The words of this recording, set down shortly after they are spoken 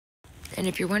And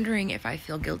if you're wondering if I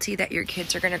feel guilty that your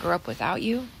kids are going to grow up without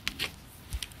you,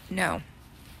 no.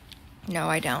 No,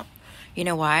 I don't. You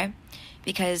know why?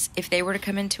 Because if they were to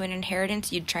come into an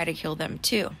inheritance, you'd try to kill them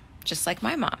too, just like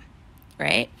my mom,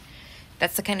 right?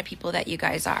 That's the kind of people that you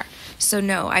guys are. So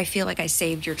no, I feel like I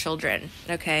saved your children,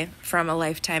 okay, from a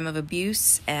lifetime of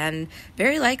abuse and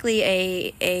very likely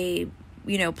a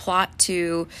plot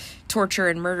to torture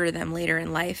and murder them later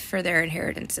in life for their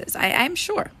inheritances. I'm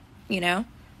sure,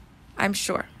 I'm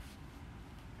sure.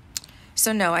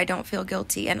 So no, I don't feel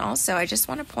guilty. And also, I just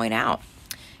want to point out,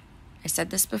 I said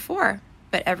this before,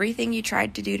 but everything you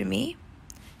tried to do to me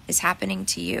is happening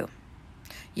to you.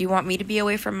 You want me to be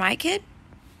away from my kid?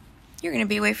 You're going to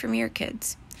be away from your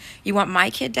kids. You want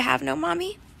my kid to have no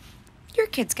mommy? Your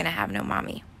kid's going to have no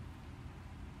mommy.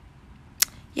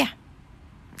 Yeah.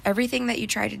 Everything that you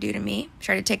tried to do to me,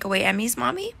 try to take away Emmy's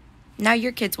mommy, now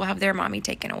your kids will have their mommy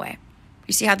taken away.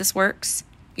 You see how this works?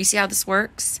 You see how this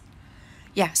works?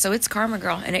 Yeah, so it's karma,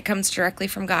 girl, and it comes directly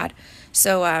from God.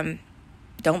 So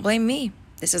don't blame me.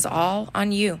 This is all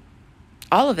on you.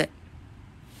 All of it.